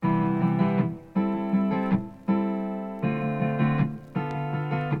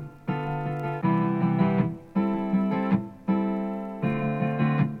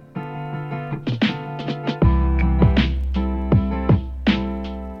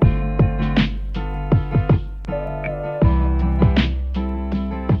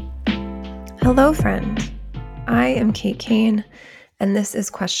Hello, friend. I am Kate Kane, and this is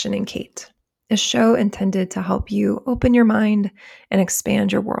Questioning Kate, a show intended to help you open your mind and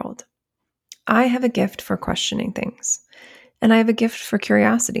expand your world. I have a gift for questioning things, and I have a gift for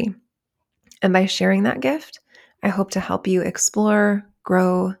curiosity. And by sharing that gift, I hope to help you explore,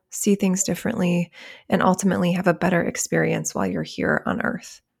 grow, see things differently, and ultimately have a better experience while you're here on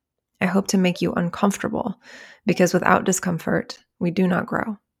Earth. I hope to make you uncomfortable because without discomfort, we do not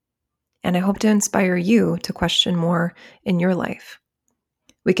grow. And I hope to inspire you to question more in your life.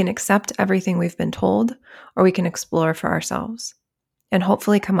 We can accept everything we've been told, or we can explore for ourselves and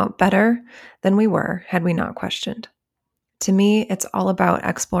hopefully come out better than we were had we not questioned. To me, it's all about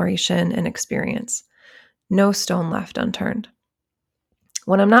exploration and experience. No stone left unturned.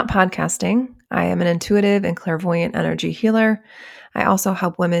 When I'm not podcasting, I am an intuitive and clairvoyant energy healer. I also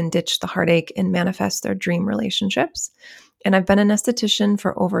help women ditch the heartache and manifest their dream relationships. And I've been an esthetician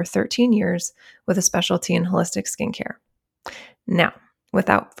for over 13 years with a specialty in holistic skincare. Now,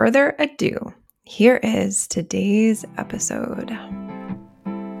 without further ado, here is today's episode.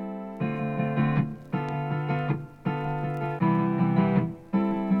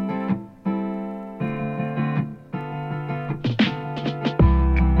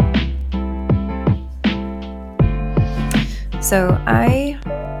 So I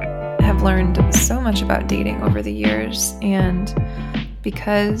have learned so much about dating over the years, and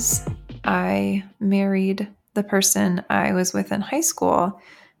because I married the person I was with in high school,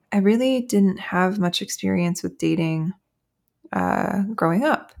 I really didn't have much experience with dating growing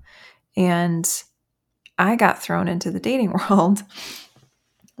up. And I got thrown into the dating world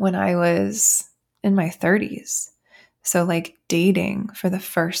when I was in my 30s. So, like, dating for the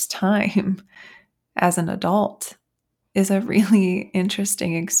first time as an adult is a really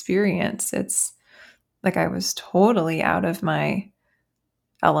interesting experience. It's like I was totally out of my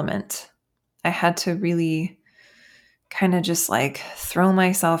element. I had to really kind of just like throw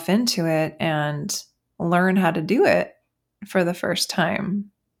myself into it and learn how to do it for the first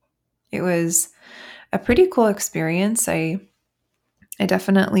time. It was a pretty cool experience. I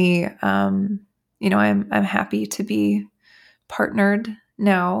definitely, I'm happy to be partnered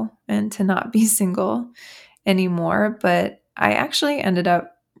now and to not be single anymore. But I actually ended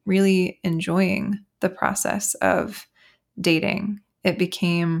up really enjoying the process of dating. It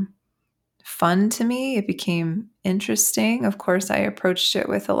became fun to me. It became interesting. Of course, I approached it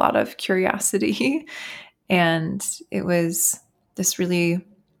with a lot of curiosity, and it was this really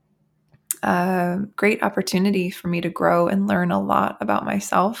great opportunity for me to grow and learn a lot about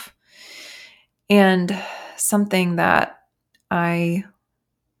myself. And something that I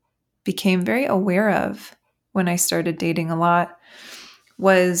became very aware of when I started dating a lot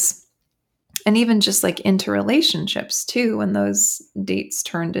was, and even just like into relationships too, when those dates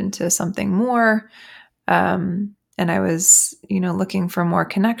turned into something more. And I was, looking for more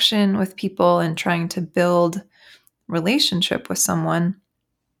connection with people and trying to build relationship with someone.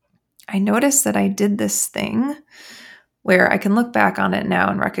 I noticed that I did this thing where I can look back on it now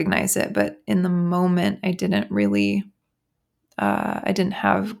and recognize it, but in the moment, I didn't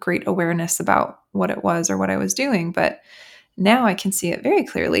have great awareness about what it was or what I was doing, but now I can see it very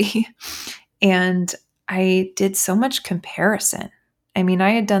clearly. And I did so much comparison. I mean, I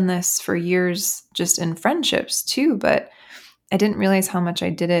had done this for years just in friendships too, but I didn't realize how much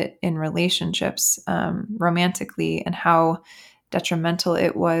I did it in relationships, romantically, and how detrimental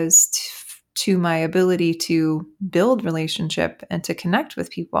it was to my ability to build relationship and to connect with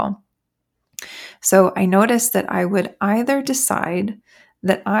people. So I noticed that I would either decide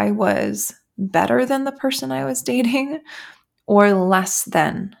that I was better than the person I was dating or less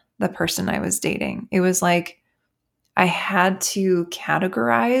than the person I was dating. It was like I had to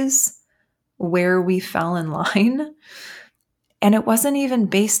categorize where we fell in line. And it wasn't even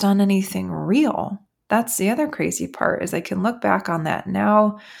based on anything real. That's the other crazy part is I can look back on that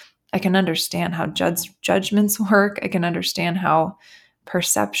now. I can understand how judgments work. I can understand how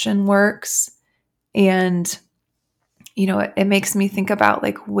perception works. And, it makes me think about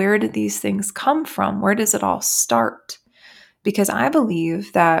like, where did these things come from? Where does it all start? Because I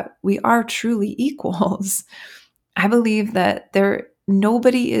believe that we are truly equals. I believe that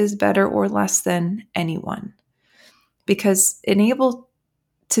nobody is better or less than anyone. Because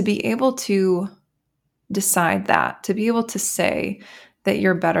to be able to decide that, to be able to say that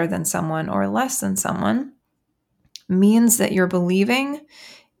you're better than someone or less than someone, means that you're believing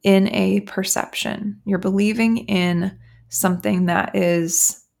in a perception. You're believing in something that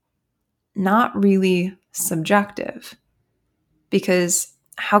is not really subjective. Because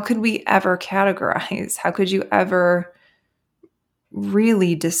how could we ever categorize? How could you ever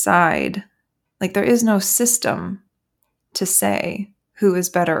really decide Like there is no system to say who is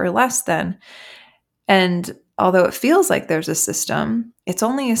better or less than. And although it feels like there's a system, it's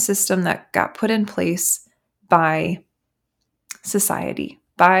only a system that got put in place by society,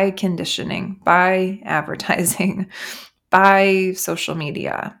 by conditioning, by advertising, by social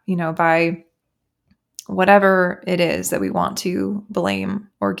media, by whatever it is that we want to blame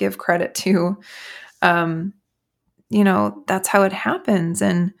or give credit to. Um, that's how it happens.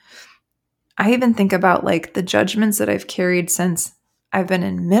 And I even think about like the judgments that I've carried since I've been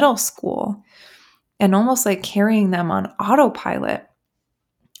in middle school and almost like carrying them on autopilot.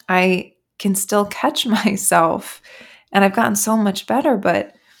 I can still catch myself and I've gotten so much better,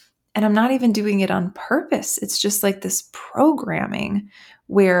 and I'm not even doing it on purpose. It's just like this programming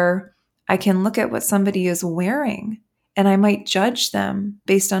where I can look at what somebody is wearing and I might judge them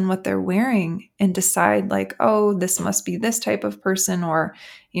based on what they're wearing and decide like, oh, this must be this type of person, or,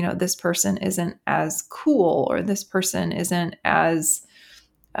 this person isn't as cool, or this person isn't as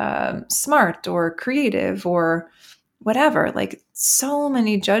smart or creative or whatever. Like so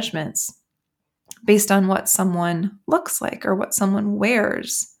many judgments based on what someone looks like or what someone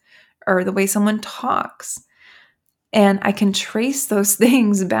wears or the way someone talks. And I can trace those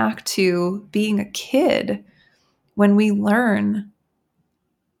things back to being a kid when we learn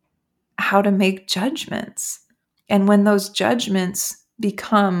how to make judgments. And when those judgments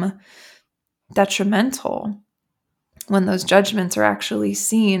become detrimental, when those judgments are actually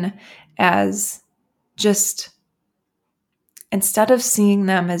seen as just, instead of seeing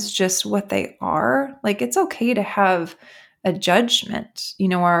them as just what they are, like it's okay to have a judgment.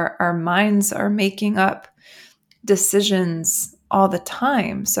 Our minds are making up decisions all the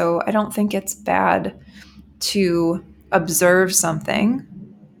time. So I don't think it's bad to observe something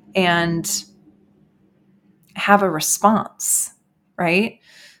and have a response, right?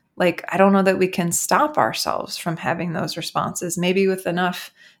 Like, I don't know that we can stop ourselves from having those responses. Maybe with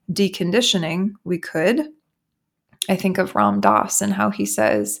enough deconditioning, we could. I think of Ram Dass and how he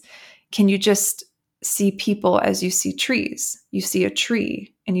says, can you just see people as you see trees? You see a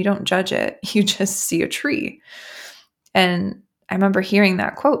tree and you don't judge it. You just see a tree. And I remember hearing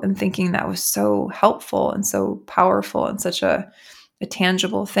that quote and thinking that was so helpful and so powerful and such a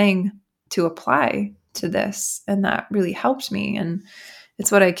tangible thing to apply to this. And that really helped me. And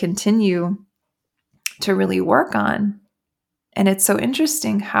it's what I continue to really work on. And it's so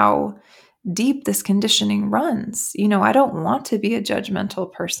interesting how deep this conditioning runs. I don't want to be a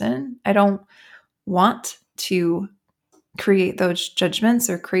judgmental person. I don't want to create those judgments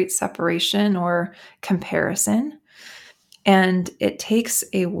or create separation or comparison. And it takes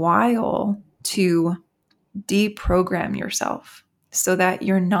a while to deprogram yourself so that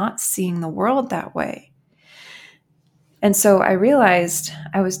you're not seeing the world that way. And so I realized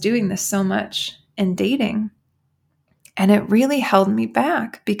I was doing this so much in dating, and it really held me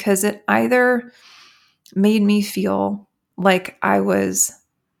back because it either made me feel like I was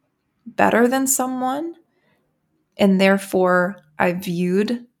better than someone, and therefore I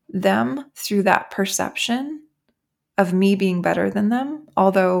viewed them through that perception of me being better than them,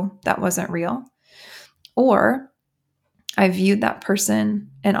 although that wasn't real. Or I viewed that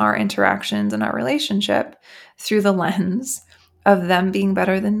person and our interactions and our relationship through the lens of them being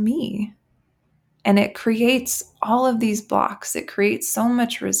better than me. And it creates all of these blocks. It creates so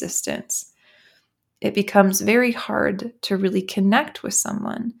much resistance. It becomes very hard to really connect with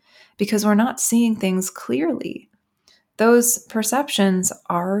someone because we're not seeing things clearly. Those perceptions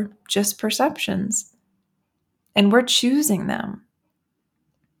are just perceptions, and we're choosing them.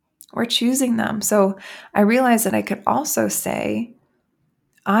 We're choosing them. So I realized that I could also say,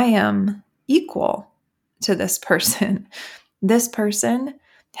 I am equal to this person. This person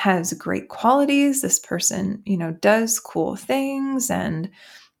has great qualities. This person, does cool things, and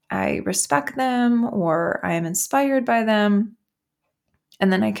I respect them or I am inspired by them.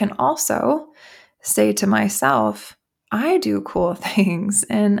 And then I can also say to myself, I do cool things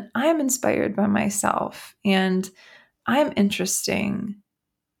and I'm inspired by myself and I'm interesting.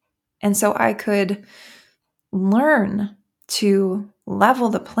 And so I could learn to level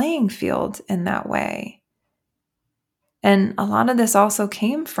the playing field in that way. And a lot of this also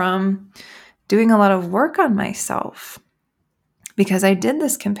came from doing a lot of work on myself, because I did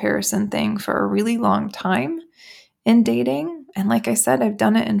this comparison thing for a really long time in dating. And like I said, I've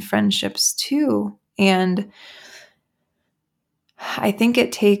done it in friendships too. And I think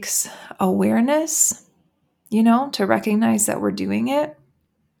it takes awareness, to recognize that we're doing it.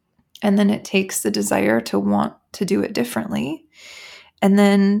 And then it takes the desire to want to do it differently. And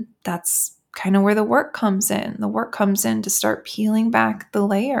then that's kind of where the work comes in. The work comes in to start peeling back the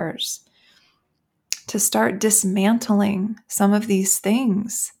layers to start dismantling some of these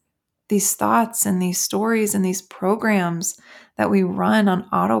things, these thoughts and these stories and these programs that we run on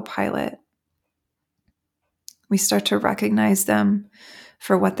autopilot. We start to recognize them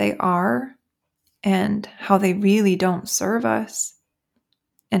for what they are and how they really don't serve us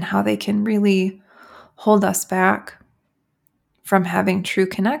and how they can really hold us back from having true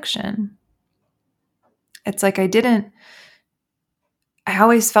connection. It's like I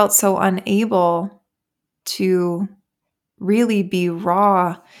always felt so unable to really be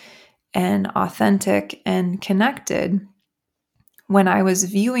raw and authentic and connected when I was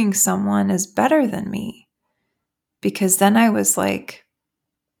viewing someone as better than me, because then I was like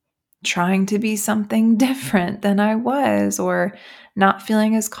trying to be something different than I was, or not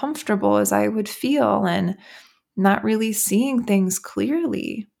feeling as comfortable as I would feel, and not really seeing things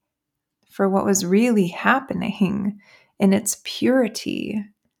clearly for what was really happening in its purity.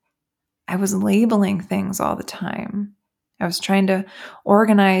 I was labeling things all the time. I was trying to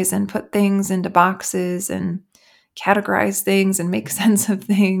organize and put things into boxes and categorize things and make sense of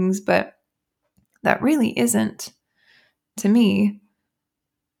things, but that really isn't, to me,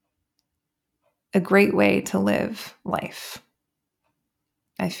 a great way to live life.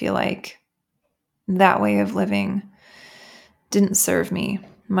 I feel like that way of living didn't serve me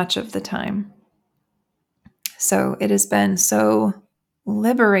much of the time. So it has been so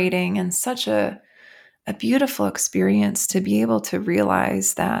liberating and such a beautiful experience to be able to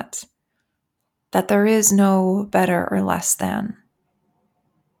realize that there is no better or less than.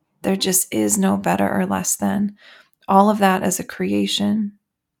 There just is no better or less than. All of that is a creation.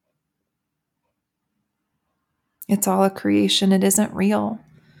 It's all a creation. It isn't real.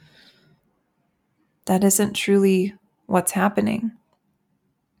 That isn't truly what's happening.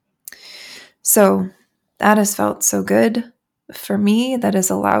 So that has felt so good for me. That has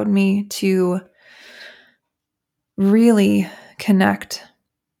allowed me to really connect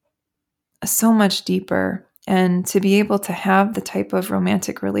so much deeper, and to be able to have the type of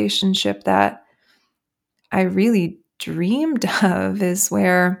romantic relationship that I really dreamed of, is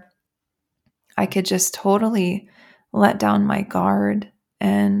where I could just totally let down my guard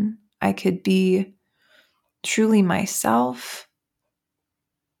and I could be truly myself,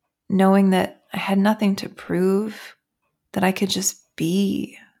 knowing that I had nothing to prove, that I could just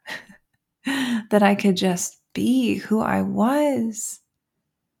be, that I could just be who I was.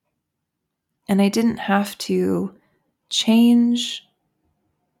 And I didn't have to change.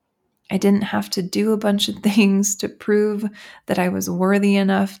 I didn't have to do a bunch of things to prove that I was worthy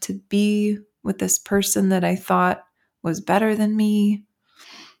enough to be with this person that I thought was better than me.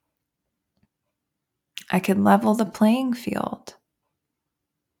 I could level the playing field.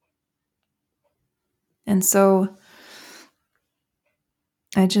 And so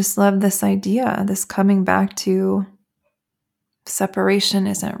I just love this idea, this coming back to separation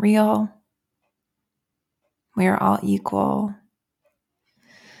isn't real. We are all equal.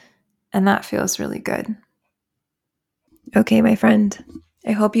 And that feels really good. Okay, my friend,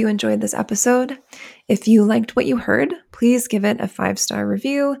 I hope you enjoyed this episode. If you liked what you heard, please give it a 5-star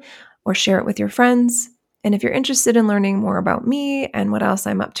review or share it with your friends. And if you're interested in learning more about me and what else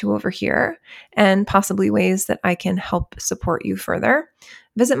I'm up to over here, and possibly ways that I can help support you further,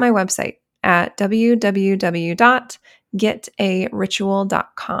 visit my website at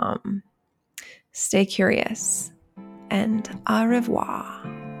www.getaritual.com. Stay curious, and au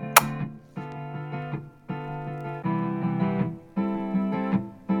revoir.